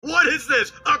What is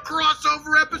this, a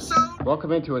crossover episode?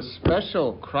 Welcome into a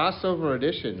special crossover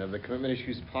edition of the Commitment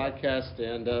Issues podcast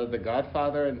and the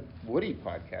Godfather and Woody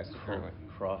podcast.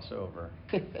 Crossover.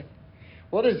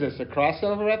 What is this, a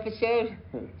crossover episode?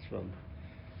 It's from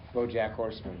BoJack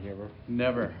Horseman. You ever?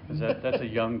 Never. That's a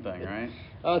young thing, right?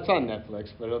 It's on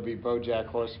Netflix, but it'll be BoJack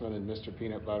Horseman and Mr.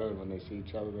 Peanut Butter, and when they see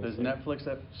each other, Does Netflix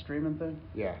that streaming thing?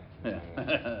 Yeah.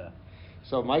 Yeah.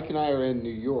 So Mike and I are in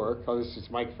New York. Oh, this is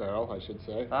Mike Farrell, I should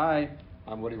say. Hi.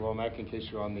 I'm Woody Wommack, in case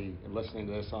you're listening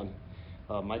to this on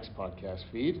Mike's podcast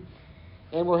feed.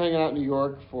 And we're hanging out in New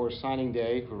York for signing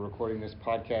day. We're recording this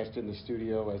podcast in the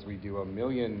studio as we do a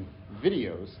million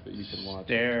videos that you can watch.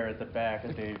 Stare at the back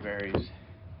of Dave Barry's.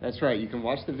 That's right. You can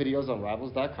watch the videos on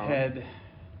Rivals.com. Head.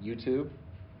 YouTube.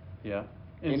 Yeah.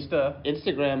 Insta.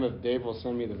 Instagram, if Dave will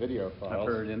send me the video files. I've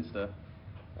heard Insta.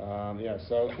 Yeah,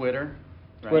 so. Twitter.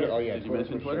 Right? Twitter, oh yeah. Did you Twitter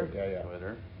mention Twitter? Sure. Yeah.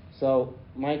 Twitter. So,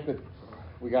 Mike,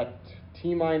 we got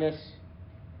T-minus,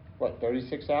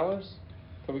 36 hours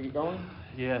till we get going?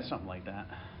 Yeah, something like that.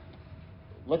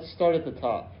 Let's start at the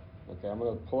top. Okay, I'm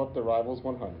going to pull up the Rivals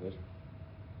 100, and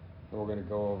we're going to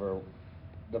go over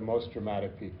the most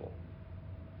dramatic people.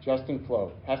 Justin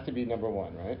Flo has to be number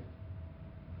one, right?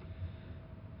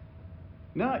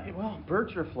 No, well,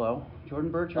 Birch or Flo.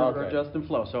 Jordan Birch or Justin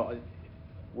Flo. So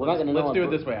we're not going to know. Let's do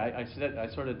it this way. I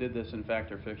sort of did this in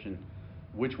Fact or Fiction.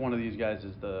 Which one of these guys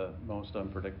is the most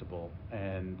unpredictable?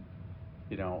 And,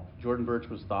 Jordan Birch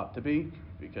was thought to be,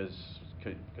 because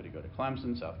could he go to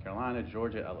Clemson, South Carolina,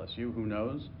 Georgia, LSU, who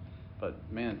knows? But,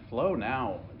 man, Flo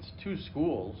now, it's two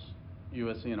schools,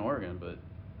 USC and Oregon, but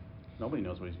nobody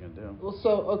knows what he's going to do. Well, so,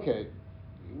 okay,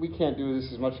 we can't do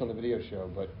this as much on the video show,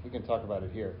 but we can talk about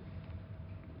it here.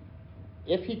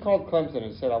 If he called Clemson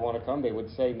and said, I want to come, they would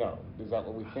say no. Is that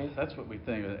what we think? That's what we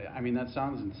think. I mean, that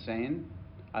sounds insane.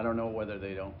 I don't know whether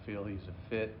they don't feel he's a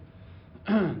fit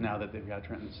now that they've got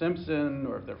Trenton Simpson,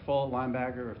 or if they're full at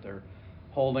linebacker, or if they're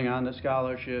holding on to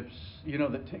scholarships.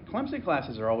 The Clemson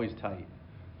classes are always tight.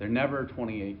 They're never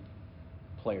 28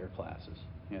 player classes.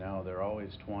 They're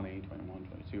always 20, 21,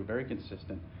 22, very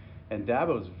consistent. And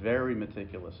Dabo's very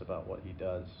meticulous about what he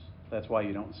does. That's why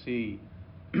you don't see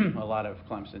a lot of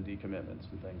Clemson decommitments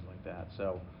and things like that.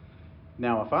 So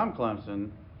now if I'm Clemson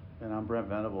and I'm Brent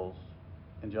Venables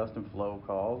and Justin Flo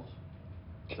calls,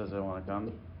 says I want to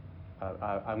come,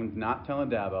 I'm not telling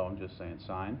Dabo, I'm just saying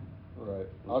sign. Right.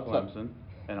 With Clemson,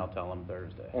 and I'll tell him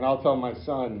Thursday. And I'll tell my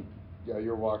son, yeah,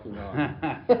 you're walking on.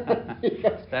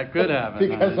 That could happen.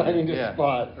 Because I need a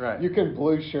spot. Right. You can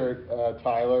blue shirt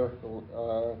Tyler.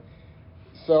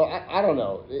 So I don't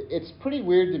know. It's pretty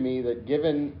weird to me that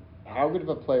given how good of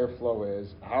a player Flo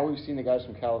is, how we've seen the guys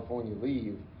from California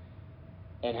leave,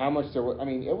 and how much there was,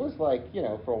 it was like,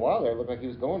 for a while there, it looked like he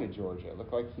was going to Georgia. It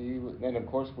looked like he was, and of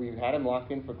course we had him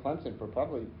locked in for Clemson for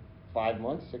probably 5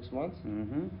 months, 6 months.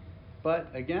 Mm-hmm. But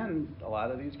again, a lot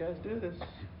of these guys do this.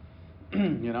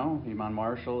 Iman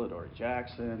Marshall, Adoree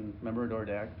Jackson. Remember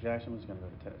Adoree Jackson was going to go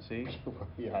to Tennessee?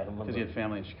 Yeah, I remember. Because he had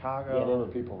family in Chicago. Yeah, I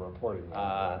remember people reporting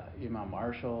that. Iman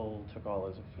Marshall took all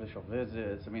his official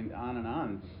visits. On and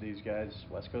on. These guys,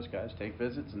 West Coast guys, take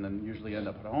visits and then usually end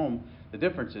up at home. The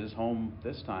difference is home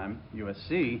this time,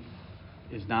 USC,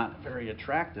 is not very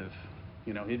attractive.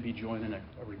 He'd be joining a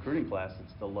recruiting class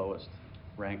that's the lowest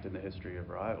ranked in the history of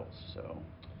Rivals. So.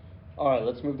 All right,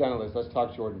 let's move down the list. Let's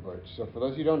talk Jordan Birch. So for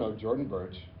those of you who don't know, Jordan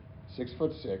Birch,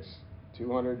 6'6",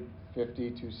 250,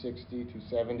 260,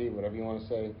 270, whatever you want to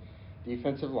say,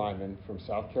 defensive lineman from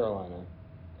South Carolina,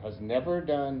 has never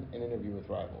done an interview with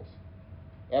Rivals,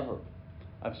 ever.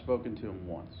 I've spoken to him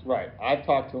once. Right, I've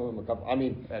talked to him a couple.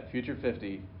 At Future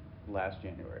 50 last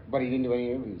January. But he didn't do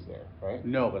any interviews there, right?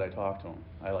 No, but I talked to him.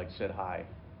 I said hi,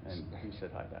 and he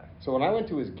said hi back. So when I went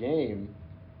to his game,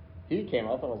 he came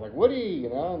up and I was like, Woody,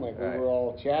 and right. We were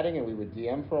all chatting and we would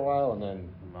DM for a while, and then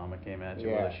Mama came at you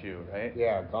with a shoe, right?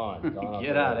 Yeah, gone.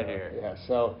 Get out of here. Yeah,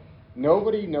 so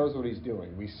nobody knows what he's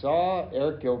doing. We saw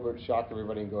Eric Gilbert shock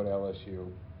everybody and go to LSU.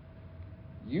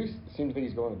 You seem to think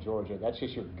he's going to Georgia. That's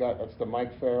just your gut. That's the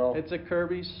Mike Farrell. It's a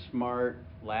Kirby Smart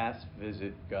last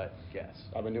visit gut guess.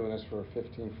 I've been doing this for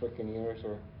 15 frickin' years,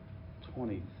 or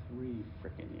 23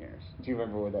 frickin' years. Do you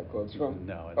remember where that quote's from?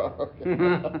 No, I don't. Okay.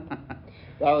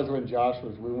 That was when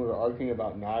we were arguing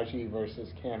about Najee versus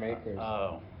Cam Akers.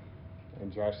 Oh.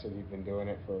 And Josh said he'd been doing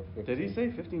it for 15. Did he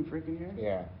say 15 freaking years?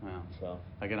 Yeah. Well, so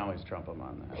I can always trump him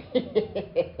on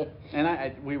that. And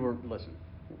listen,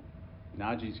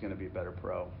 Najee's going to be a better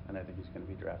pro, and I think he's going to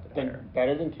be drafted higher.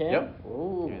 Better than Cam? Yep.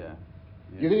 Ooh. Yeah.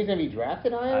 You think he's going to be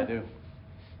drafted higher? I do.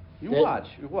 You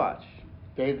watch.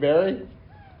 Dave Barry?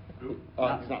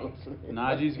 Oh, he's not listening.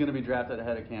 Najee's going to be drafted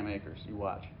ahead of Cam Akers. You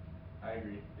watch. I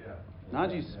agree, yeah.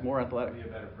 Najee's more athletic. Be a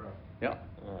better pro. Yep.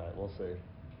 All right, we'll see.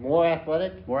 More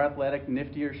athletic? More athletic,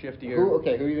 niftier, shiftier. Who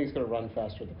do you think's going to run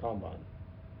faster at the combine?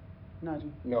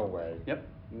 Najee. No way. Yep.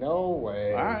 No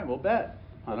way. All right, we'll bet.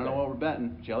 I don't know Okay. what we're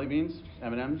betting. Jelly beans,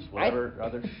 M&Ms, whatever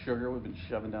other sugar we've been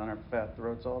shoving down our fat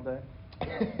throats all day.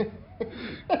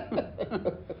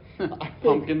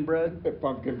 Pumpkin bread?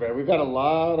 Pumpkin bread. We've got a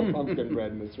lot of pumpkin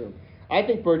bread in this room. I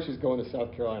think Birch is going to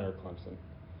South Carolina or Clemson.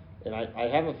 And I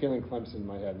have a feeling Clemson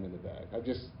might have him in the bag.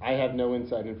 I have no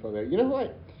inside info there. You know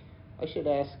what? I should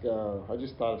ask, I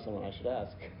just thought of someone I should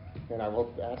ask. And I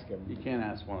will ask him. You can't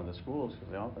ask one of the schools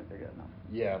because they all think they got enough.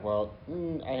 Yeah, well,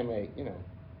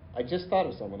 I just thought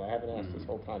of someone I haven't asked this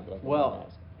whole time, but I think Well, I'll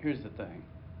ask. here's the thing.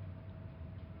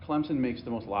 Clemson makes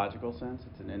the most logical sense.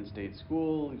 It's an in-state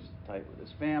school. He's tight with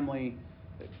his family.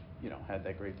 They, had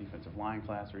that great defensive line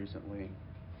class recently.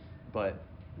 But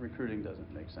recruiting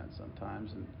doesn't make sense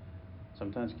sometimes, and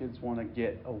sometimes kids want to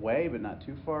get away, but not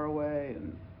too far away.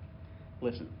 And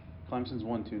listen, Clemson's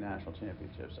won 2 national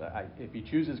championships. If he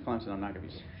chooses Clemson, I'm not going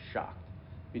to be shocked.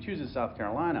 If he chooses South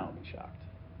Carolina, I'll be shocked.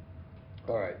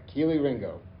 All right, Keely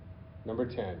Ringo, number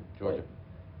 10. Georgia.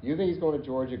 You think he's going to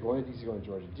Georgia? Glenn thinks he's going to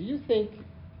Georgia. Do you think?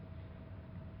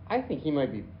 I think he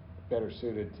might be better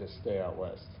suited to stay out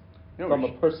west from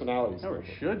a personality standpoint.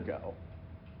 He should go.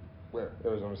 Where?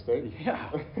 Arizona State?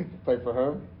 Yeah. Play for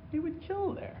Herm? He would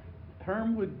kill there.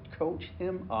 Herm would coach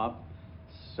him up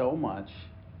so much,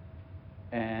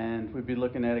 and we'd be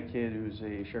looking at a kid who's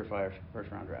a surefire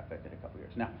first-round draft pick in a couple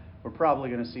years. Now, we're probably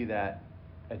going to see that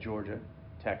at Georgia,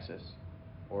 Texas,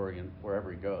 Oregon,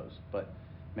 wherever he goes. But,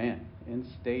 man,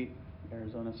 in-state,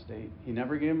 Arizona State, he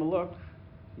never gave him a look.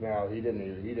 No, he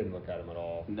didn't. He didn't look at him at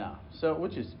all. No. So,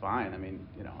 which is fine. I mean,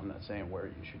 I'm not saying where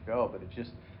you should go, but it's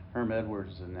just Herm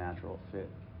Edwards is a natural fit.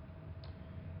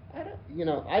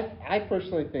 I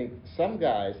personally think some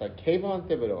guys, like Kayvon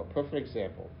Thibodeau, a perfect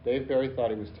example. Dave Barry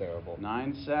thought he was terrible.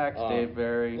 9 sacks, Dave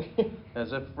Barry,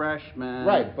 as a freshman.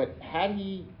 Right, but had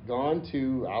he gone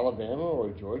to Alabama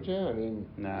or Georgia, I mean,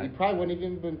 he probably wouldn't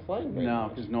have even been playing very much.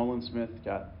 No, because Nolan Smith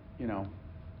got,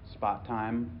 spot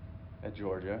time at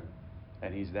Georgia,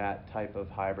 and he's that type of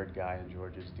hybrid guy in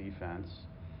Georgia's defense.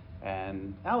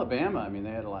 And Alabama, I mean,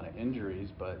 they had a lot of injuries,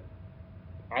 but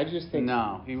I just think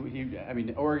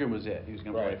Oregon was it. He was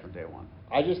going to play from day one.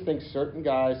 I just think certain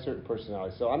guys, certain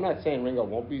personalities. So I'm not saying Ringo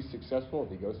won't be successful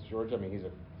if he goes to Georgia. I mean, he's a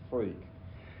freak.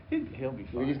 He'll be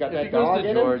fine. He's got if that he goes dog to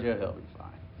in Georgia, him? he'll be fine.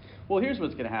 Well, here's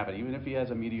what's going to happen. Even if he has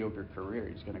a mediocre career,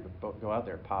 he's going to go out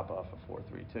there and pop off a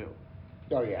 4.32.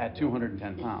 Oh yeah. At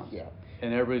 210 pounds. Yeah.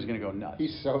 And everybody's going to go nuts.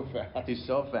 He's so fast. He's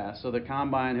so fast. So the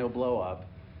combine, he'll blow up.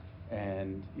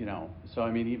 And, so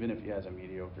I mean, even if he has a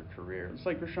mediocre career, it's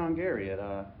like Rashawn Gary at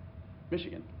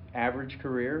Michigan. Average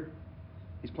career,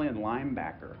 he's playing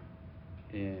linebacker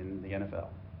in the NFL.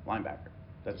 Linebacker.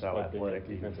 That's how athletic,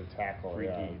 defensive tackle,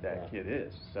 freaky that kid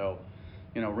is. So,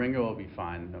 Ringo will be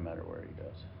fine no matter where he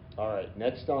goes. All right,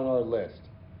 next on our list,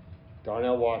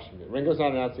 Darnell Washington. Ringo's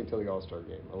not announcing until the All-Star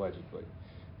game, allegedly.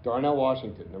 Darnell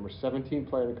Washington, number 17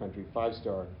 player in the country,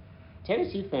 5-star.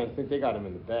 Tennessee fans think they got him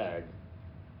in the bag.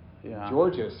 Yeah.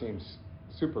 Georgia seems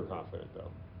super confident, though.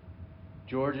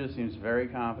 Georgia seems very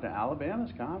confident.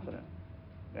 Alabama's confident.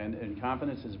 And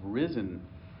confidence has risen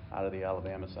out of the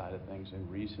Alabama side of things in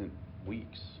recent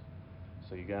weeks.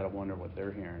 So you got to wonder what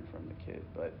they're hearing from the kid.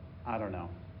 But I don't know.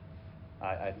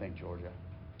 I think Georgia.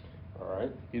 All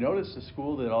right. You notice the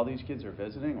school that all these kids are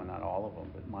visiting? Well, not all of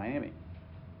them, but Miami.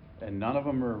 And none of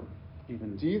them are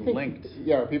even linked.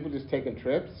 Are people just taking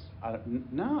trips?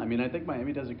 No, I mean, I think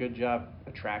Miami does a good job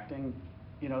attracting,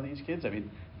 these kids. I mean,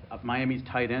 Miami's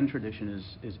tight end tradition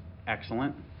is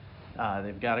excellent.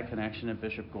 They've got a connection at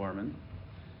Bishop Gorman.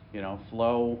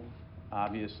 Flo,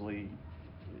 obviously,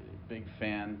 big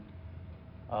fan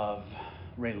of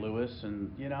Ray Lewis.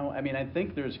 And, I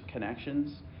think there's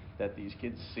connections that these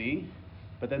kids see.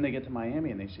 But then they get to Miami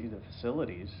and they see the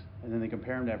facilities, and then they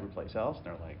compare them to every place else, and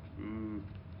they're like,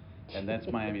 and that's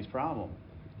Miami's problem.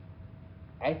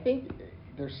 I think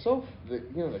they're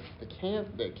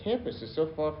the campus is so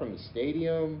far from the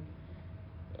stadium.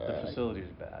 The facilities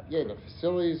are bad. Yeah, the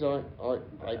facilities aren't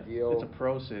ideal. It's a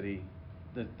pro city.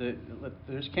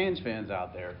 There's Canes fans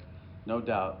out there, no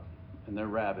doubt, and they're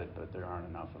rabid, but there aren't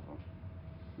enough of them.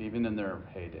 Even in their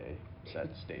heyday, that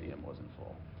stadium wasn't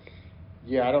full.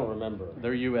 Yeah, I don't remember.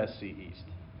 They're USC East.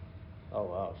 Oh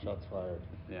wow, shots fired.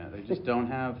 Yeah, they just don't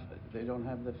have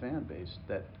the fan base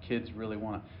that kids really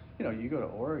want to. You go to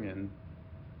Oregon,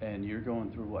 and you're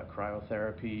going through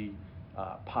cryotherapy,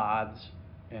 pods,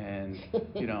 and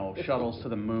shuttles to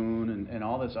the moon, and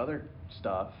all this other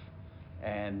stuff,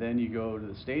 and then you go to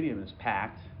the stadium and it's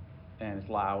packed, and it's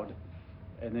loud,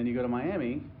 And then you go to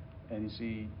Miami, and you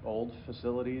see old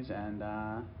facilities, and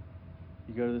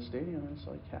you go to the stadium, and it's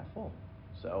like half full.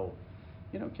 So,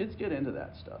 you know, kids get into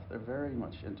that stuff. They're very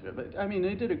much into it. But, I mean,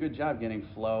 they did a good job getting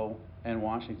Flo and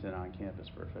Washington on campus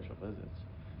for official visits.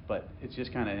 But it's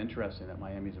just kind of interesting that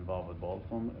Miami's involved with both of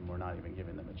them, and we're not even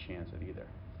giving them a chance at either.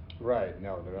 Right.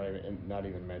 No, they're not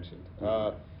even mentioned.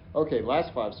 Okay,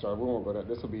 last 5-star. We won't go to.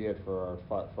 This will be it for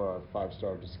our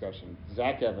 5-star discussion.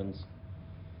 Zach Evans.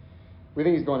 We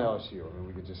think he's going to LSU. I mean,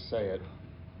 we could just say it.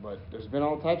 But there's been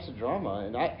all types of drama,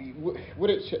 and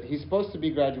he's supposed to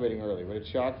be graduating early. Would it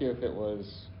shock you if it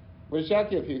was? Would it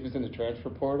shock you if he was in the transfer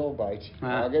portal by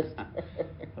August?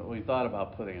 We thought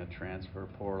about putting a transfer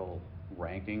portal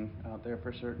ranking out there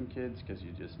for certain kids, because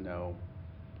you just know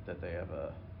that they have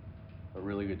a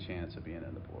really good chance of being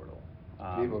in the portal.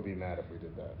 People would be mad if we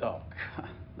did that. Oh, God,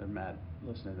 they're mad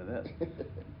listening to this.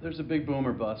 There's a big boom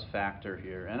or bust factor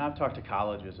here, and I've talked to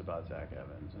colleges about Zach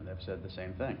Evans, and they've said the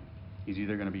same thing. He's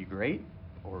either going to be great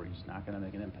or he's not going to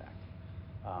make an impact.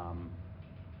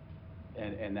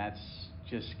 And that's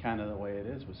just kind of the way it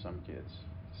is with some kids.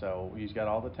 So he's got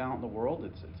all the talent in the world.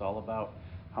 It's all about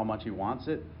how much he wants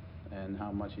it and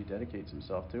how much he dedicates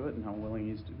himself to it and how willing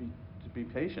he is to be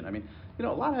patient. I mean, you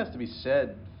know, a lot has to be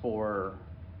said for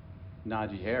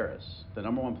Najee Harris, the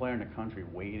 #1 player in the country,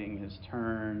 waiting his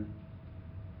turn,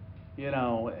 you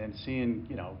know, and seeing,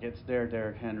 you know, gets there,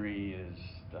 Derrick Henry is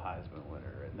the Heisman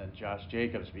winner, and then Josh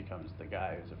Jacobs becomes the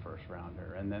guy who's a first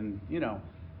rounder, and then, you know,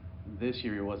 this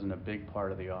year he wasn't a big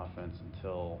part of the offense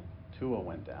until Tua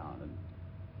went down,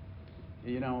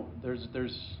 and, you know, there's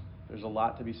a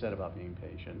lot to be said about being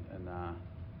patient, and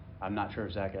I'm not sure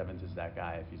if Zach Evans is that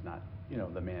guy if he's not, you know,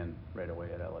 the man right away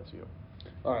at LSU.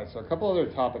 All right, so a couple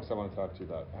other topics I want to talk to you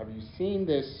about. Have you seen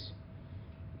this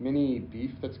mini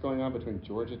beef that's going on between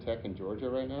Georgia Tech and Georgia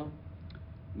right now?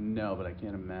 No, but I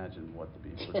can't imagine what the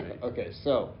beef would be. Okay,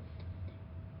 so,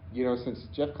 you know, since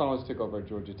Jeff Collins took over at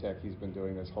Georgia Tech, he's been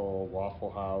doing this whole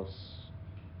Waffle House,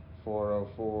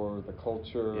 404, the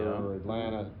culture, Yeah.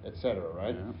 Atlanta, etc.,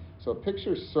 right? Yeah. So a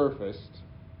picture surfaced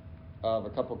of a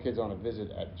couple kids on a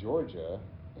visit at Georgia,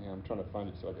 and I'm trying to find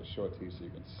it so I can show it to you so you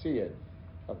can see it,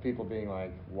 of people being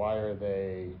like, why are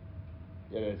they,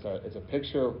 it's a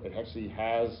picture, it actually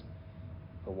has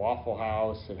the Waffle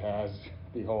House, it has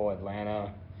the whole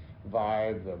Atlanta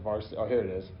vibe, the varsity, oh, here it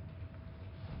is.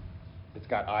 It's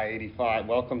got I-85,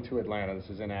 welcome to Atlanta, this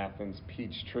is in Athens,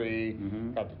 Peachtree,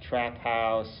 got the Trap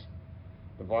House,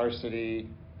 the varsity.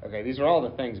 Okay, these are all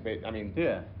the things, but I mean,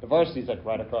 yeah. The varsity's like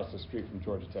right across the street from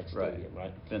Georgia Tech Stadium,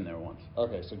 right? Been there once.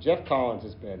 Okay, so Jeff Collins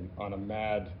has been on a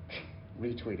mad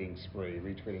retweeting spree,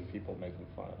 retweeting people making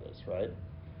fun of this, right?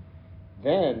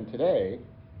 Then today,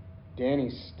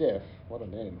 Danny Stiff, what a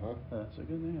name, huh? That's a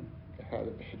good name. God,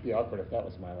 it'd be awkward if that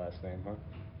was my last name, huh?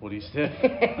 Woody Stiff,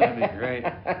 that'd be great.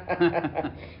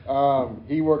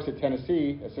 He works at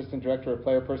Tennessee, Assistant Director of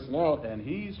Player Personnel. And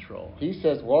he's trolling. He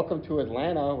says, welcome to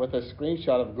Atlanta, with a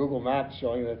screenshot of Google Maps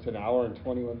showing that it's an hour and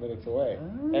 21 minutes away.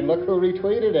 And look who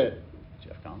retweeted it.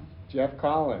 Jeff Collins. Jeff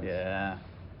Collins. Yeah.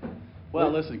 Well,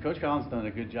 listen, Coach Collins done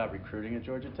a good job recruiting at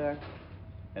Georgia Tech,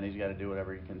 and he's got to do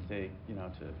whatever he can take, you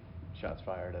know, to shots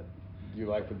fired at. Do you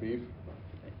like the beef?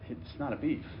 It's not a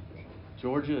beef.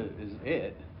 Georgia is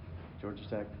it. Georgia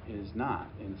Tech is not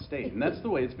in the state, and that's the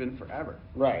way it's been forever.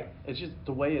 Right. It's just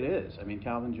the way it is. I mean,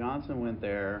 Calvin Johnson went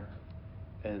there,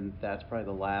 and that's probably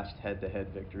the last head-to-head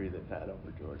victory they've had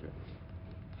over Georgia.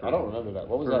 I don't remember that.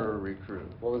 What was for that? a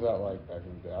recruit. What was that like back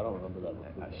in the day? I don't remember that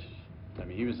recruit. I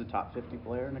mean, he was a top 50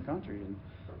 player in the country, and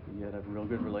he had a real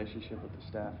good relationship with the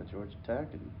staff at Georgia Tech,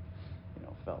 and, you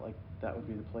know, felt like that would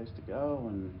be the place to go,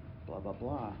 and blah, blah,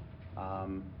 blah.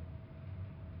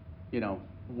 You know,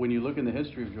 when you look in the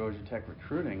history of Georgia Tech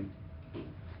recruiting,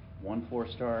 1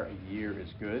 4-star a year is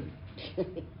good.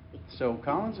 So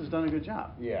Collins has done a good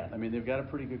job. Yeah. I mean, they've got a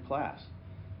pretty good class.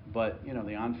 But, you know,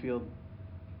 the on-field,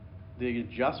 the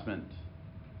adjustment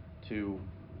to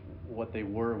what they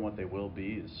were and what they will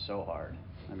be is so hard.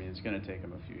 I mean, it's going to take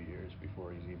him a few years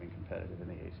before he's even competitive in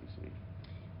the ACC.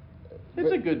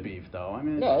 It's a good beef, though. I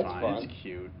mean, it's fine. Fun. It's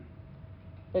cute.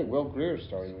 Hey, Will Greer's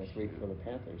starting this week for the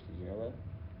Panthers. Did you know that?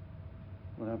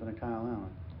 What happened to Kyle Allen?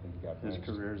 He got His benched.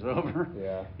 career's over.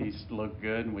 Yeah. He's looked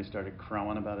good, and we started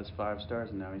crowing about his 5 stars,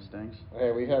 and now he stinks.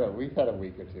 Hey, we've had a week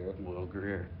or two. Will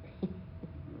Greer.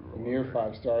 Near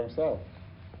 5-star himself.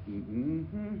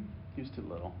 Mm-hmm. He was too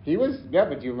little. He was, yeah,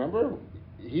 but do you remember?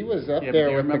 He was up Yeah, there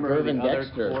but with the remember who Gervon the other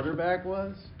Dexter. quarterback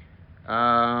was?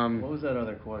 What was that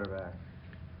other quarterback?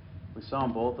 We saw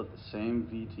them both at the same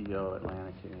VTO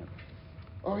Atlanta camp.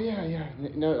 Oh yeah.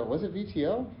 No, was it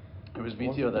VTO? It was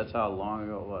VTO, that's how long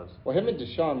ago it was. Well, him and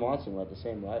Deshaun Watson were at the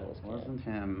same rivals camp. Wasn't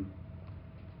him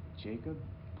Jacob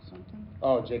something?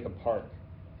 Oh, Jacob Park.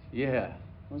 Yeah.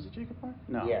 Was it Jacob Park?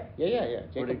 No. Yeah.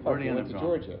 Jacob Park, he went to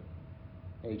Georgia.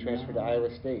 And he transferred to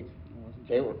Iowa State.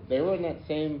 They were in that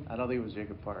same... I don't think it was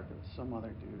Jacob Park. It was some other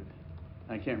dude.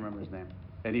 I can't remember his name.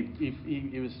 And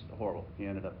he was horrible. He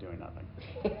ended up doing nothing.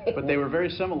 But they were very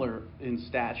similar in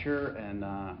stature, and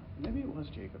maybe it was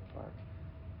Jacob Park.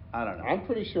 I don't know. I'm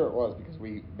pretty sure it was because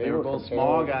they were both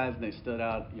small guys, and they stood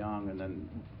out young, and then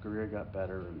Greer got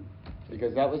better.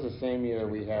 Because that was the same year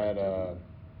we had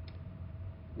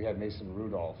Mason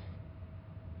Rudolph.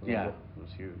 Remember? Yeah, it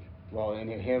was huge. Well, and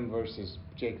him versus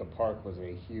Jacob Park was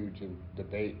a huge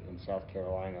debate in South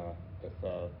Carolina with...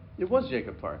 it was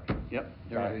Jacob Park. Yep.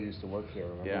 The guy who used to work here,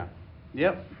 remember?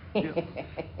 Yeah. Yep.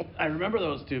 I remember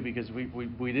those two because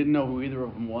we didn't know who either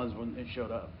of them was when they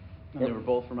showed up. And they were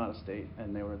both from out of state,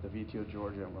 and they were at the VTO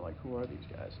Georgia, and we're like, who are these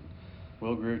guys? And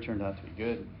Will Greer turned out to be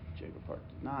good. Jacob Park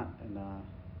did not, and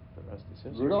the rest is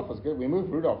history. Rudolph was good. We moved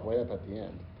Rudolph way up at the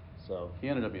end. So he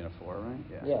ended up being a 4, right?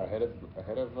 Yeah, ahead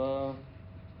of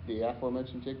the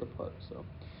aforementioned Jacob Park. So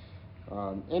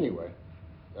anyway,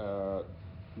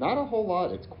 not a whole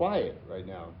lot. It's quiet right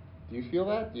now. Do you feel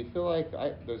that? Do you feel like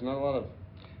there's not a lot of...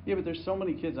 Yeah, but there's so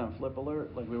many kids on Flip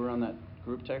Alert. Like we were on that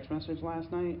group text message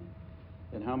last night,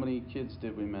 and how many kids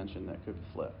did we mention that could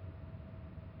flip?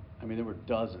 I mean, there were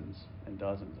dozens and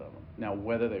dozens of them. Now,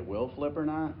 whether they will flip or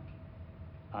not,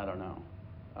 I don't know.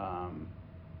 What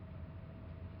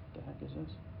the heck is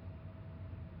this?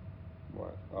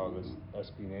 What? Oh, this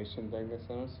SB Nation thing that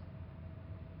sent us?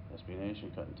 SB Nation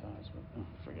cutting ties, but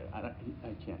forget it. I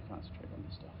can't concentrate on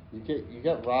this stuff. You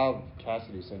got Rob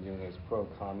Cassidy sending his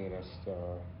pro-communist.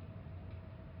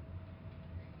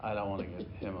 I don't want to get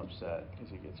him upset because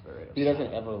he gets very upset. He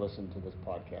doesn't ever listen to this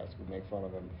podcast. We make fun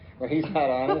of him when he's not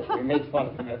on it. We make fun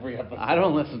of him every episode. I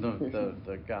don't listen to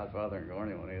the Godfather and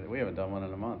Gorney one either. We haven't done one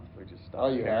in a month. We just stopped. Oh,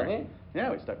 you haven't?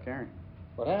 Yeah, we stopped caring.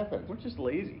 What happened? We're just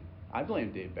lazy. I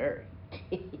blame Dave Barry.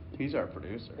 He's our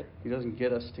producer. He doesn't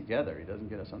get us together. He doesn't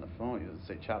get us on the phone. He doesn't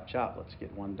say, chop, chop, let's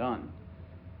get one done.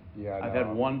 Yeah, I've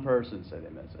had one person say they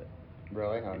miss it.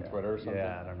 Really? On Twitter or something?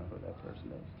 Yeah, I don't know who that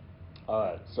person is. All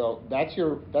right, so that's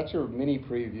your mini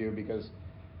preview because,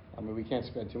 I mean, we can't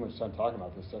spend too much time talking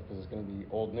about this stuff because it's going to be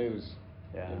old news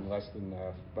in less than,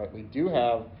 but we do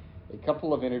have a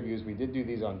couple of interviews. We did do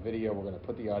these on video. We're going to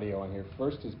put the audio on here.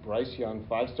 First is Bryce Young,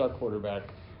 5-star quarterback,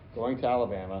 going to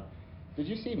Alabama. Did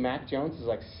you see Mac Jones is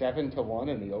like 7-1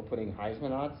 in the opening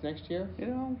Heisman odds next year? You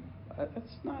know,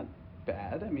 that's not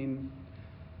bad. I mean,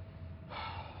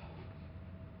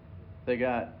 they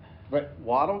got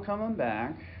Waddle coming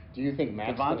back. Do you think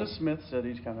Mac's Devonta Smith said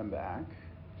he's coming back.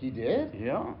 He did?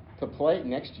 Yeah. To play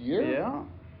next year? Yeah.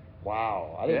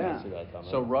 Wow, I didn't see that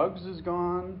coming. So Ruggs is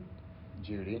gone.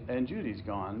 Judy. And Judy's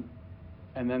gone.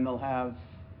 And then they'll have,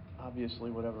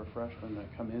 obviously, whatever freshmen that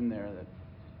come in there that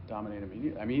dominate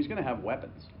immediately. I mean, he's going to have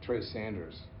weapons. Trey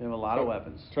Sanders. They have a lot of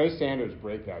weapons. Trey Sanders'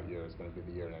 breakout year is going to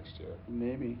be the year next year.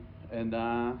 Maybe. And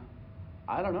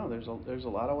I don't know. There's a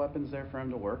lot of weapons there for him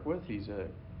to work with. He's a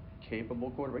capable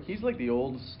quarterback. He's like the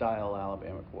old style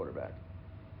Alabama quarterback.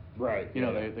 Right. You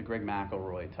know, the Greg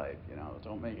McElroy type. You know,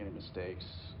 don't make any mistakes.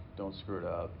 Don't screw it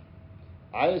up.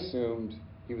 I assumed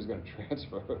he was going to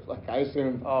transfer. I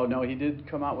assumed. Oh no, he did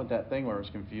come out with that thing where it was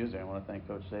confusing. I want to thank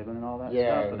Coach Saban and all that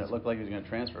stuff. And it looked like he was going to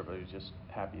transfer, but he was just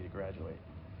happy to graduate.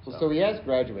 So he has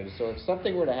graduated. So if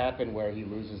something were to happen where he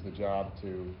loses the job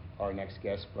to our next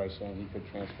guest, Bryce Young, he could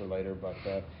transfer later. But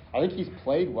I think he's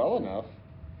played well enough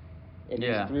in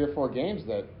these 3 or 4 games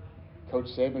that Coach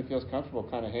Saban feels comfortable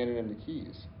kind of handing him the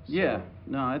keys. So. Yeah.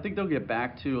 No, I think they'll get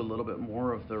back to a little bit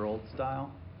more of their old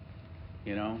style.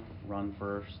 You know, run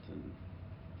first and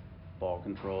ball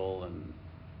control and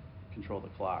control the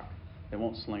clock. They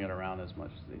won't sling it around as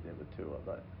much as they did with Tua,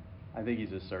 but I think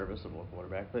he's a serviceable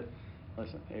quarterback. But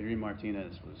listen, Adrian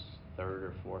Martinez was 3rd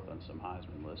or 4th on some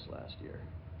Heisman lists last year.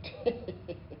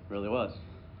 Really was.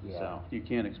 Yeah. So you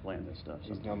can't explain this stuff.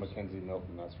 He's no Mackenzie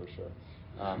Milton, that's for sure.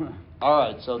 All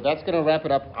right, so that's going to wrap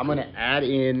it up. I'm going to add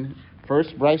in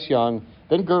first Bryce Young,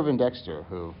 then Gervon Dexter,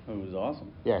 who was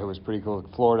awesome. Yeah, who was pretty cool.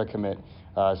 Florida commit.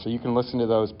 So you can listen to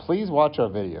those. Please watch our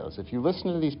videos. If you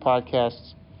listen to these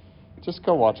podcasts, just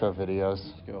go watch our videos.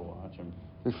 Just go watch them.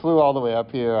 We flew all the way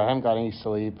up here. I haven't got any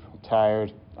sleep. I'm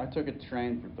tired. I took a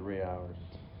train for 3 hours.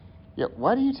 Yeah,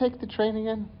 why do you take the train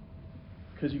again?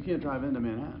 Because you can't drive into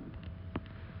Manhattan.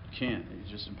 You can't. It's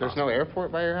just impossible. There's no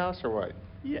airport by your house, or what?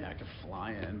 Yeah, I could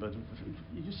fly in, but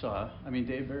you saw. I mean,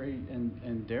 Dave Barry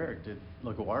and Derek did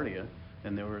LaGuardia,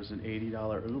 and there was an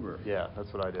 $80 Uber. Yeah,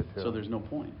 that's what I did too. So there's no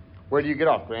point. Where do you get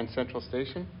off? Grand Central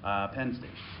Station? Penn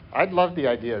Station. I'd love the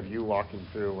idea of you walking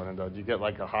through one of those. Do you get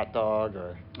like a hot dog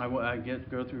or? I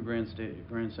go through Grand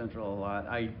Central a lot.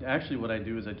 What I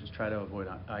do is I just try to avoid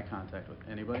eye contact with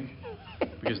anybody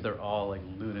because they're all like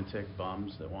lunatic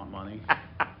bums that want money,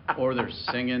 or they're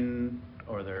singing,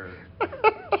 or they're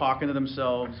talking to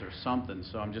themselves or something.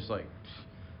 So I'm just like,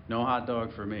 no hot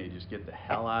dog for me. Just get the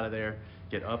hell out of there.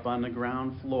 Get up on the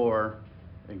ground floor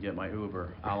and get my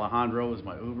Uber. Alejandro was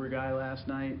my Uber guy last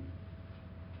night.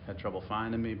 Had trouble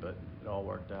finding me, but it all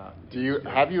worked out.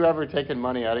 Have you ever taken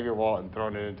money out of your wallet and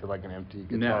thrown it into like an empty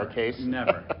guitar case?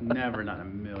 Never, not in a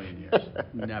million years.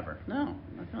 Never. No,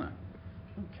 I'm not gonna.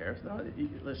 I don't care.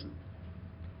 Listen.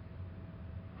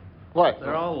 What?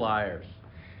 They're all liars,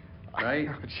 right?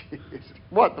 Oh, jeez.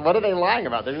 What are they lying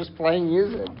about? They're just playing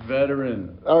music.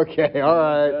 Veteran. Okay, all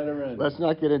right. Veteran. Let's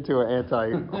not get into an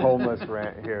anti-homeless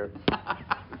rant here.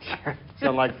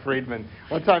 Sound like Friedman.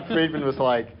 One time Friedman was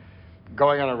like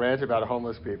going on a rant about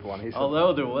homeless people, and he said,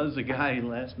 although there was a guy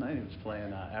last night who was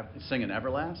playing, singing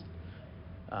Everlast.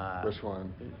 which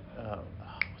one?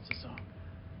 What's the song?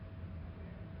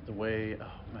 The way,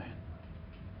 oh man.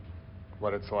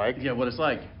 What It's Like? Yeah, What It's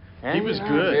Like. And he was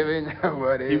good.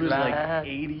 What He was like. like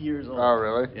 80 years old. Oh,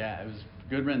 really? Yeah, it was a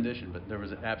good rendition, but there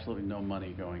was absolutely no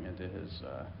money going into his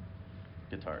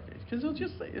guitar case. Because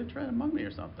they'll try to mug me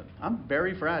or something. I'm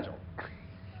very fragile.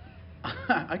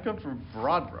 I come from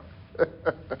Broadbrook,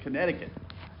 Connecticut.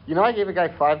 You know, I gave a guy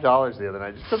 $5 the other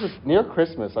night. Just because it's near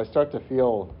Christmas, I start to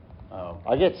feel,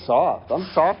 I get soft. I'm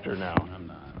softer now. I'm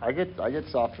not. I get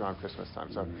softer on Christmas time.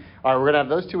 So, all right, we're gonna have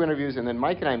those two interviews, and then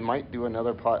Mike and I might do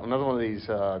another one of these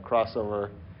crossover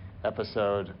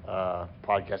episode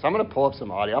podcasts. I'm gonna pull up some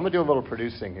audio. I'm gonna do a little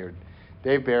producing here,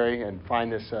 Dave Barry, and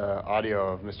find this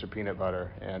audio of Mr. Peanut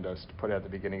Butter and put it at the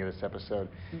beginning of this episode.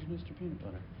 Who's Mr. Peanut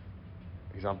Butter?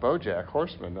 He's on BoJack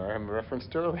Horseman, that I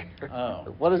referenced earlier.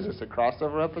 Oh. What is this, a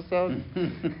crossover episode?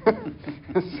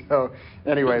 So,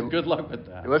 anyway. Good luck with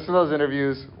that. Listen to those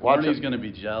interviews. Gordy's going to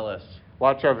be jealous.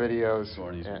 Watch our videos.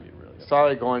 Gordy's going to be really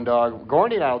Sorry, Gorn Dog.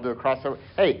 Gordy and I will do a crossover.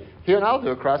 Hey, he and I will do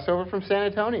a crossover from San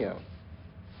Antonio.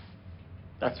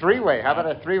 A three-way. How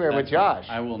about a three-way with Josh?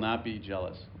 I will not be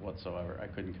jealous whatsoever. I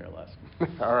couldn't care less.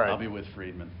 All right. I'll be with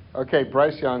Friedman. Okay,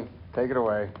 Bryce Young, take it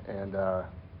away. And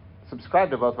subscribe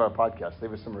to both of our podcasts.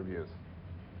 Leave us some reviews.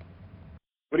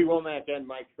 Woody Wommack and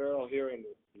Mike Farrell here in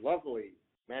lovely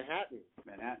Manhattan.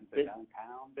 Big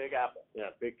downtown, Big Apple.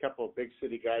 Yeah, couple of big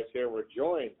city guys here. We're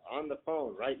joined on the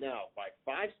phone right now by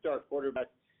five-star quarterback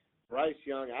Bryce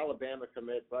Young, Alabama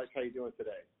commit. Bryce, how you doing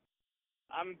today?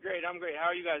 I'm great. How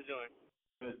are you guys doing?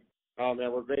 Good. Oh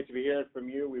man, we're great to be hearing from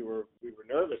you. We were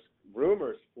nervous.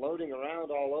 Rumors floating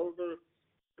around all over.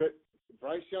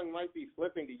 Bryce Young might be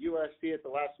flipping to USC at the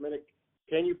last minute.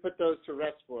 Can you put those to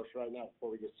rest for us right now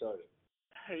before we get started?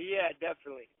 Yeah,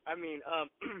 definitely. I mean,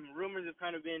 rumors have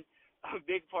kind of been a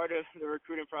big part of the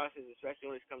recruiting process, especially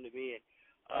when it's come to me. And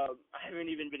I haven't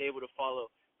even been able to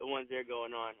follow the ones that are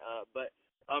going on. But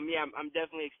yeah, I'm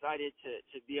definitely excited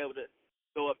to be able to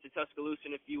go up to Tuscaloosa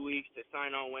in a few weeks, to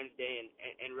sign on Wednesday,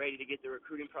 and ready to get the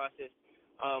recruiting process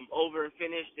over and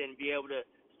finished, and be able to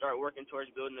start working towards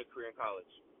building a career in college.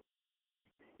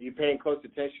 Are you paying close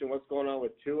attention to what's going on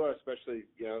with Tua, especially,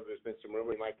 there's been some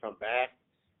rumor he might come back.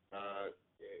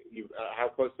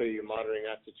 How closely are you monitoring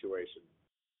that situation?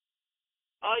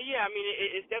 Yeah, I mean,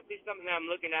 it's definitely something that I'm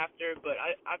looking after, but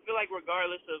I feel like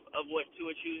regardless of what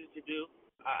Tua chooses to do,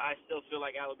 I still feel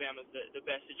like Alabama's the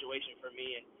best situation for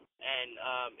me, and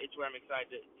it's where I'm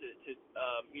excited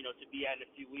to be at in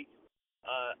a few weeks.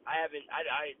 I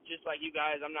just like you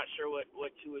guys, I'm not sure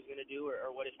what Tua is going to do or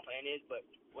what his plan is, but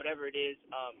whatever it is,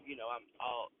 I'll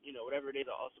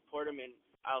support him, and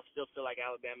I'll still feel like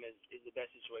Alabama is the best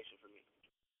situation for me.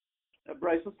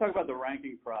 Bryce, let's talk about the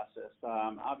ranking process.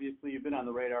 Obviously, you've been on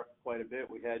the radar for quite a bit.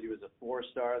 We had you as a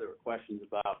 4-star. There were questions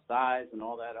about size and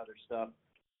all that other stuff.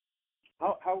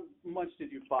 How much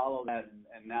did you follow that?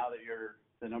 And now that you're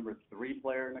the number 3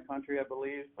 player in the country, I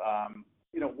believe,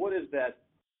 what is that?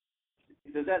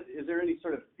 Is there any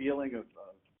sort of feeling of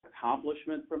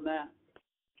accomplishment from that?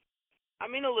 I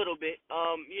mean, a little bit.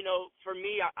 For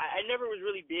me, I never was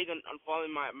really big on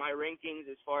following my rankings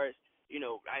as far as,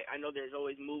 I know there's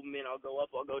always movement. I'll go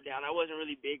up, I'll go down. I wasn't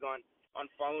really big on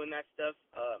following that stuff.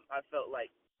 I felt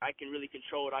like I can really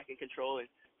control what I can control and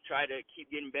try to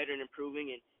keep getting better and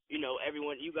improving. And,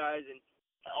 everyone, you guys and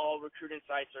all recruiting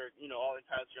sites are, all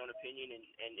entitled to their own opinion,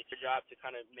 and it's your job to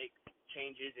kind of make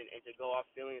changes and to go off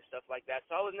feeling and stuff like that.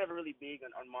 So I was never really big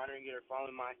on monitoring it or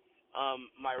following my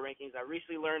rankings. I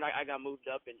recently learned I got moved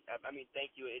up, and I mean,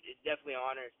 thank you. It's definitely an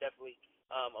honor. It's definitely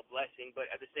a blessing. But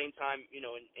at the same time, in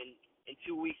in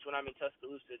 2 weeks when I'm in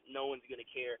Tuscaloosa, no one's going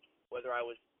to care whether I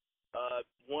was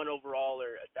 1 overall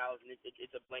or 1,000.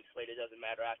 It's a blank slate. It doesn't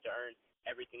matter. I have to earn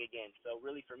everything again. So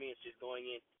really for me, it's just going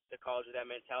into college with that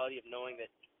mentality of knowing that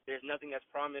there's nothing that's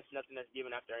promised, nothing that's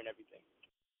given. I have to earn everything.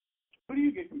 Who do you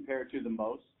get compared to the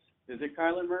most? Is it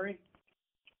Kyler Murray?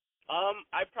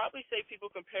 I'd probably say people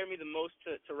compare me the most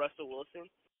to Russell Wilson.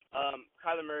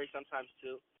 Kyler Murray sometimes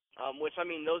too. Which, I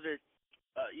mean, those are,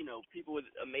 people who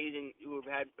have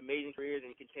had amazing careers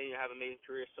and continue to have amazing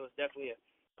careers. So it's definitely an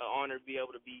honor to be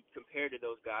able to be compared to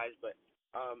those guys. But,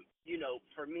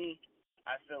 for me,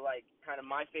 I feel like kind of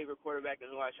my favorite quarterback and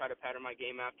who I try to pattern my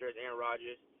game after is Aaron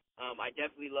Rodgers. I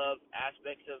definitely love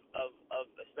aspects of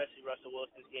especially Russell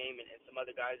Wilson's game and some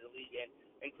other guys in the league, and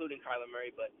including Kyler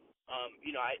Murray. But,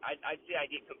 I'd say I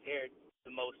get compared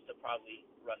the most to probably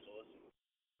Russell Wilson.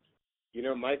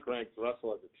 Mike ranked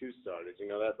Russell as a 2-star. Did you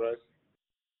know that, Bryce?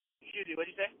 Excuse me, what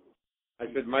did you say? I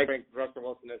said Mike ranked Russell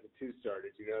Wilson as a 2-star.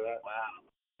 Did you know that? Wow.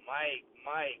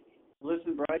 Mike.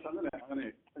 Listen, Bryce, I'm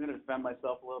gonna defend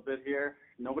myself a little bit here.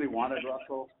 Nobody wanted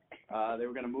Russell. They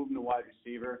were gonna move him to wide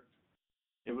receiver.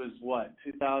 It was what,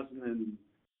 2000 and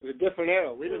it was a different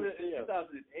era. We didn't see it.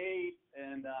 2008,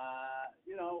 and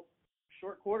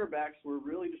short quarterbacks were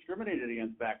really discriminated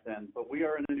against back then. But we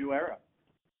are in a new era.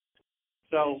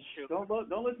 So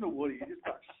don't listen to Woody. You just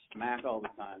talk smack all the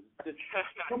time. Just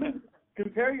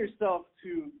compare yourself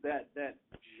to that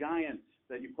giant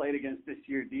that you played against this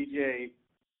year, DJ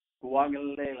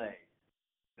Guagalele.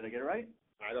 Did I get it right?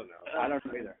 I don't know. I don't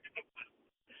know either.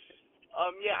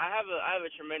 Yeah, I have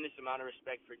a tremendous amount of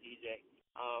respect for DJ.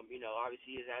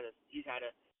 Obviously he's had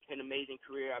an amazing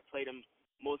career. I played him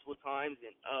multiple times,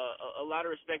 and a lot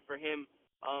of respect for him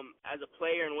as a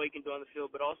player and what he can do on the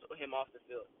field, but also him off the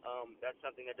field. That's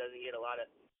something that doesn't get a lot of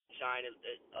shine.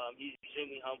 He's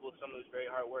extremely humble. Someone who's very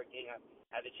hardworking. I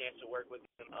had the chance to work with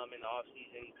him in the off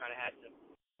season. Kind of had some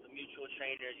mutual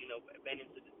trainers. Been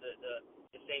into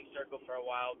the same circle for a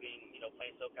while, being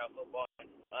playing SoCal football.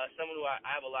 Someone who I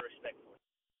have a lot of respect for.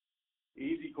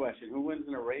 Easy question. Who wins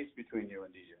in a race between you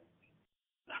and DJ?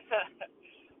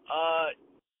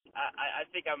 I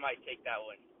think I might take that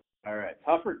one. All right.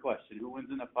 Tougher question. Who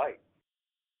wins in a fight?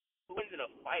 Who wins in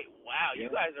a fight? Wow, yeah. You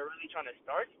guys are really trying to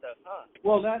start stuff, huh?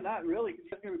 Well, not really,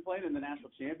 because he's going to be playing in the national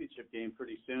championship game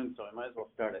pretty soon, so I might as well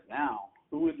start it now.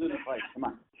 Who wins in a fight? Come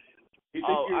on. Do you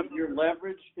think your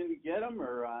leverage can get him,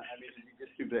 or is he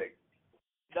just too big?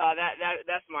 No,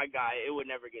 that's my guy. It would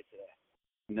never get to that.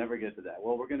 Never get to that.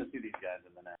 Well, we're going to see these guys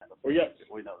in the national. Well, yes.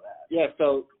 We know that. Yeah,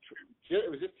 so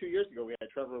it was just 2 years ago we had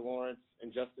Trevor Lawrence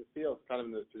and Justin Fields kind of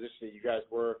in the position that you guys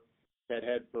were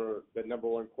head for the number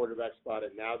one quarterback spot,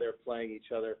 and now they're playing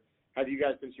each other. Have you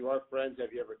guys, since you are friends,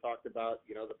 have you ever talked about,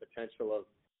 the potential of,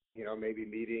 maybe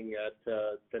meeting at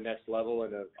the next level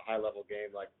in a high-level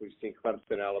game like we've seen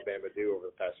Clemson and Alabama do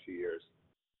over the past few years?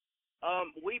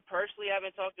 We personally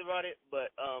haven't talked about it,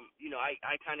 but,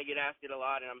 I kind of get asked it a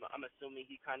lot, and I'm assuming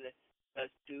he kind of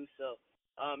does too. So,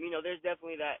 there's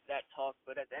definitely that talk,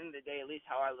 but at the end of the day, at least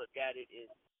how I look at it is,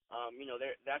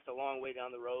 that's a long way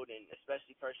down the road, and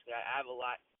especially personally, I have a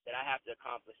lot that I have to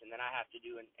accomplish and that I have to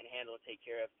do and handle and take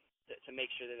care of to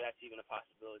make sure that that's even a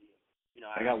possibility.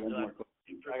 I got one more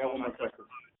question.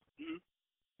 Mm-hmm.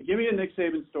 Give me a Nick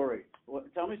Saban story.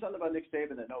 Tell me something about Nick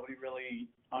Saban that nobody really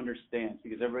understands,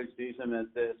 because everybody sees him as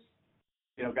this,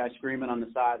 guy screaming on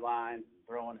the sideline,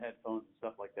 throwing headphones and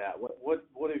stuff like that. What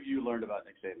have you learned about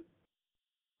Nick Saban?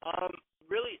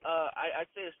 Really,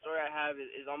 I'd say the story I have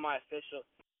is on my official.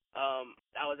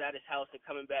 I was at his house and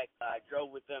coming back, I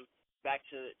drove with them back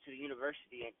to the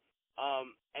university,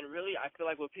 and really I feel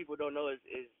like what people don't know is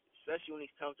especially when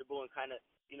he's comfortable and kind of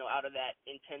out of that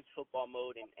intense football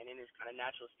mode and in his kind of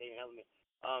natural state and element,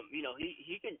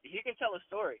 he can tell a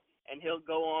story, and he'll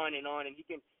go on, and he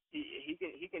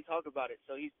can talk about it.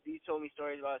 So he's told me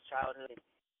stories about his childhood,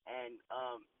 and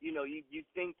you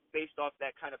think based off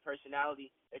that kind of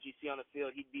personality that you see on the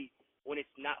field, he'd be, when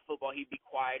it's not football, he'd be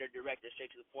quiet or direct or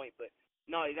straight to the point. But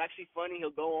no, he's actually funny.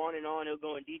 He'll go on and on. He'll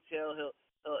go in detail. He'll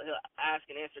ask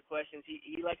and answer questions.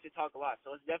 He likes to talk a lot.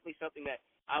 So it's definitely something that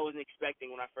I wasn't expecting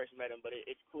when I first met him, but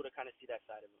it's cool to kind of see that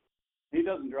side of him. He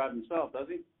doesn't drive himself, does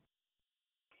he?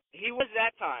 He was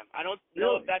that time. I don't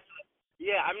know if that's,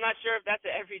 I'm not sure if that's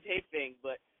an everyday thing,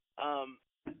 but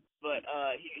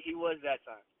he was that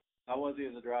time. How was he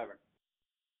as a driver?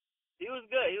 He was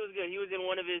good. He was in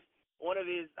one of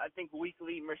his I think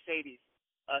weekly Mercedes,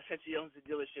 since he owns the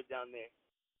dealership down there.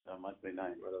 That must be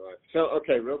nice. So,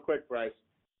 okay, real quick, Bryce,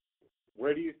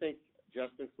 where do you think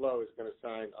Justin Flo is going to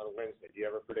sign on Wednesday? Do you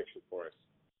have a prediction for us?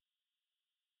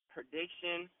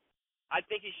 Prediction? I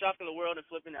think he's shocking the world and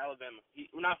flipping to Alabama.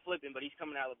 We're not flipping, but he's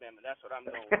coming to Alabama. That's what I'm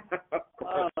going with.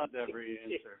 That's every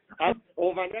answer.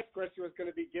 Well, my next question was going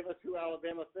to be, give us who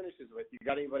Alabama finishes with. You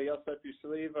got anybody else up your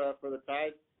sleeve for the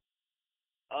Tide?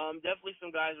 Definitely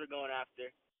some guys we're going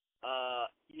after.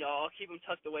 I'll keep them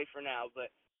tucked away for now,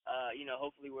 but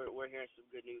hopefully we're hearing some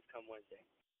good news come Wednesday.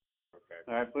 Okay.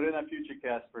 All right, put in that future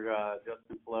cast for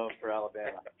Justin Flo for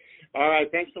Alabama. All right,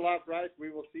 thanks a lot, Bryce.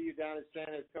 We will see you down in San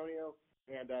Antonio.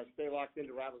 And stay locked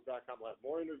into Rivals.com. We'll have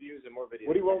more interviews and more videos.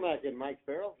 Woody Wommack and Mike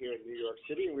Farrell here in New York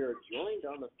City, and we are joined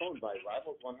on the phone by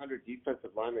Rivals 100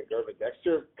 defensive lineman Gervon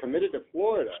Dexter, committed to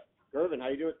Florida. Gervon, how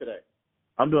you doing today?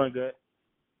 I'm doing good.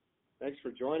 Thanks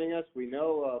for joining us. We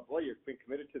know, you've been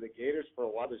committed to the Gators for a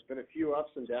while. There's been a few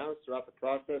ups and downs throughout the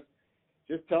process.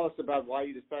 Just tell us about why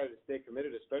you decided to stay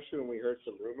committed, especially when we heard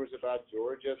some rumors about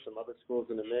Georgia, some other schools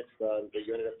in the mix, that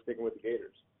you ended up sticking with the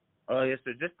Gators. Yes,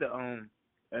 sir. Just the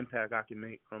impact I can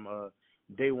make from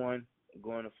day one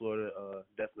going to Florida,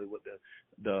 definitely with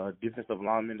the defensive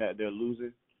linemen that they're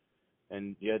losing,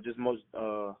 and just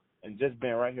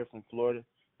being right here from Florida,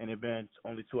 and it being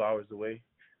only 2 hours away,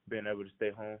 being able to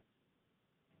stay home.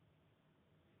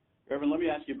 Gervon, let me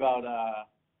ask you about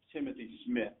Timothy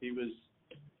Smith. He was,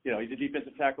 he's a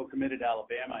defensive tackle committed to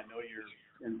Alabama. I know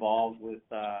you're involved with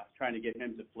trying to get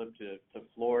him to flip to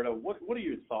Florida. What are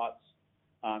your thoughts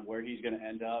on where he's going to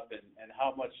end up, and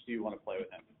how much do you want to play with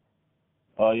him?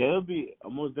 It'll be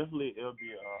most definitely an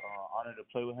honor to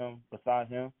play with him. Beside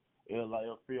him,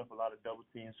 it'll free up a lot of double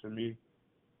teams for me,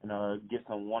 and get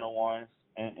some one-on-ones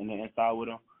and the inside with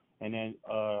him. And then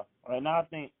right now I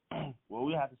think, well,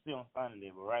 we have to see on signing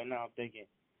day, but right now I'm thinking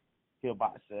he'll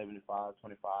box 75-25.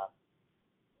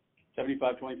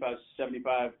 75-25,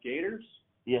 75 Gators?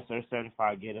 Yes, sir,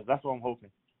 75 Gators. That's what I'm hoping.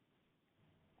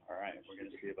 All right, we're going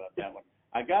to see about that one.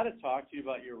 I got to talk to you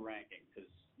about your ranking, because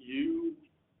you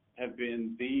have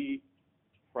been the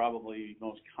probably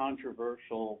most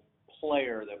controversial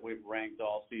player that we've ranked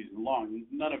all season long.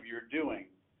 None of you are doing.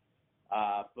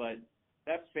 But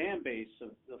that fan base,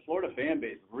 the Florida fan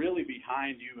base, really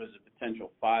behind you as a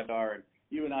potential 5-star. And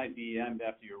you and I DM'd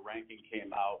after your ranking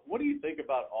came out. What do you think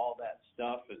about all that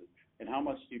stuff, and how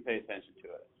much do you pay attention to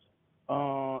it?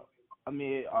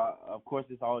 Of course,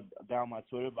 it's all down my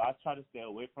Twitter, but I try to stay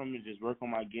away from it, just work on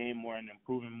my game more and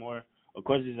improving more. Of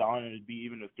course, it's an honor to be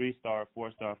even a 3-star,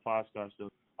 4-star, 5-star. So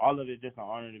all of it is just an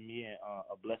honor to me and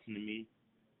a blessing to me.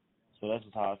 So that's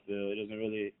just how I feel. It isn't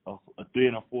really a 3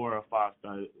 and a 4 or a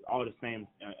 5-star. All the same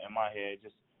in my head.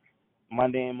 Just my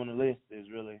name on the list is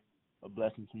really a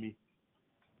blessing to me.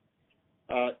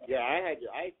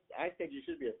 I think you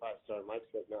should be a 5-star. Mike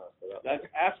said no. So that's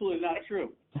absolutely not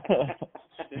true.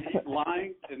 He's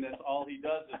lying, and that's all he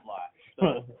does is lie.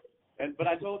 So, but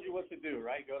I told you what to do,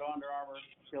 right? Go to Under Armour,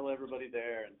 kill everybody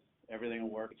there, and everything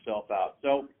will work itself out.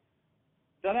 So,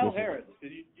 Donnell Harris,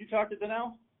 did you talk to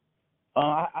Donnell?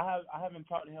 I haven't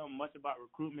talked to him much about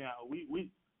recruitment.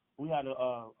 We had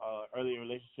a early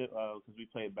relationship because we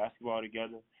played basketball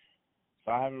together.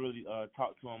 So I haven't really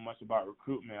talked to him much about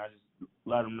recruitment. I just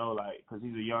let him know, because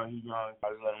he's young. So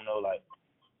I just let him know,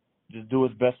 just do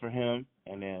what's best for him,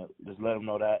 and then just let him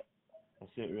know that.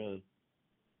 That's it, really.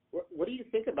 What do you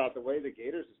think about the way the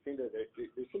Gators seem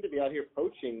to be out here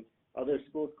poaching other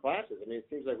schools' classes? I mean, it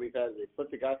seems like they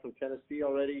flipped a guy from Tennessee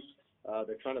already.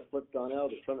 They're trying to flip Donnell.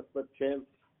 They're trying to flip Tim.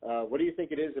 What do you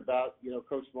think it is about,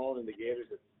 Coach Mullen and the Gators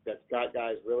that's got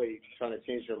guys really trying to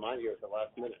change their mind here at the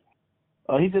last minute?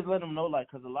 He just let them know,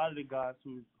 because a lot of the guys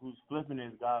who's flipping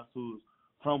is guys who's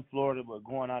from Florida but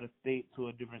going out of state to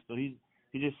a different. So he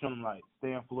just showing them,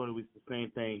 stay in Florida with the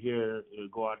same thing here or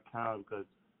go out of town, because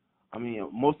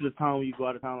most of the time when you go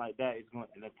out of town like that, it's going.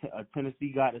 A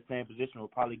Tennessee guy at the same position will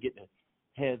probably get the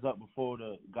heads up before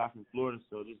the guy from Florida.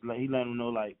 So he let them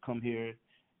know, come here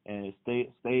and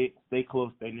stay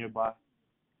close, stay nearby.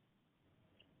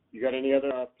 You got any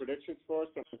other predictions for us?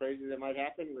 Something crazy that might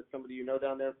happen with somebody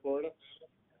down there in Florida?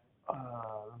 Let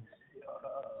me see.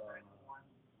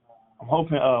 I'm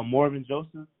hoping Morvin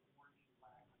Joseph.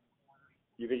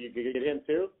 You think you could get him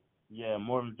too? Yeah,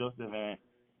 Morvin Joseph, and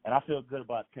I feel good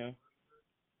about Tim.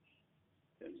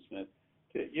 Tim Smith.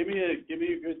 Give me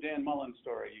a good Dan Mullen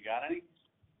story. You got any?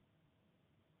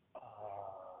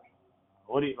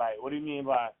 What do you mean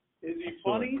by? Is he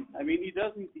funny?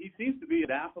 He seems to be an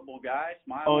affable guy,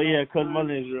 smiling. Oh yeah, Coach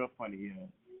Mullen is real funny. Yeah.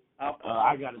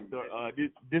 I got a story.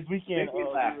 This weekend. Make me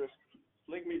laugh.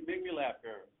 Make me laugh,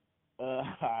 girl. All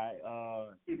right.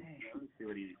 Let me see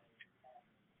what he is.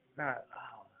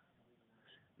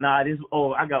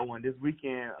 I got one. This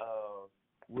weekend,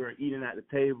 we were eating at the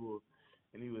table,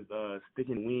 and he was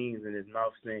sticking wings in his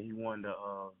mouth, saying he won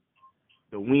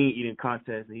the wing eating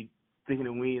contest, and he sticking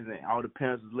the wings, and all the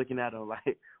parents was looking at him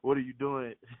like, "What are you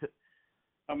doing?"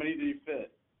 How many did he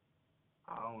fit?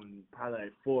 Probably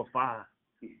like 4 or 5.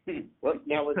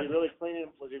 Now, was he really cleaning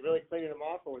them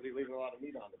off, or was he leaving a lot of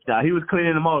meat on them? Nah, he was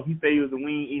cleaning them off. He said he was a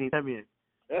wing eating champion.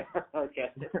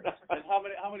 Okay. And how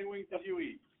many wings did you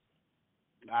eat?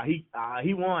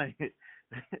 He won.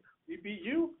 He beat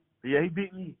you? Yeah, he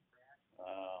beat me.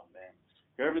 Oh man,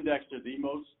 Gervon Dexter, the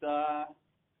most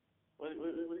what do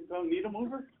you call him? Needle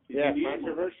mover? Yeah,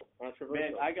 Controversial. Controversial.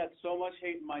 Man, I got so much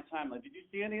hate in my timeline. Did you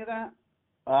see any of that?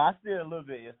 I see it a little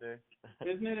bit, yes sir.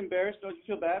 Isn't it embarrassed? Don't you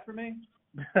feel bad for me?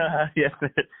 Yes sir.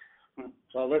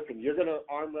 Well, listen, you're going to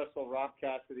arm wrestle Rob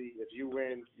Cassidy. If you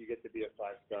win, you get to be a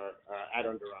 5-star at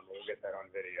Under Armour. We'll get that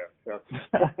on video. So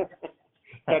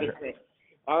that is great.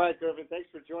 All right, Gervon, thanks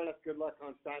for joining us. Good luck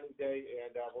on signing day,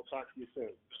 and we'll talk to you soon.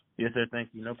 Yes, sir. Thank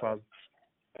you. No problem.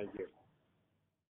 Thank you.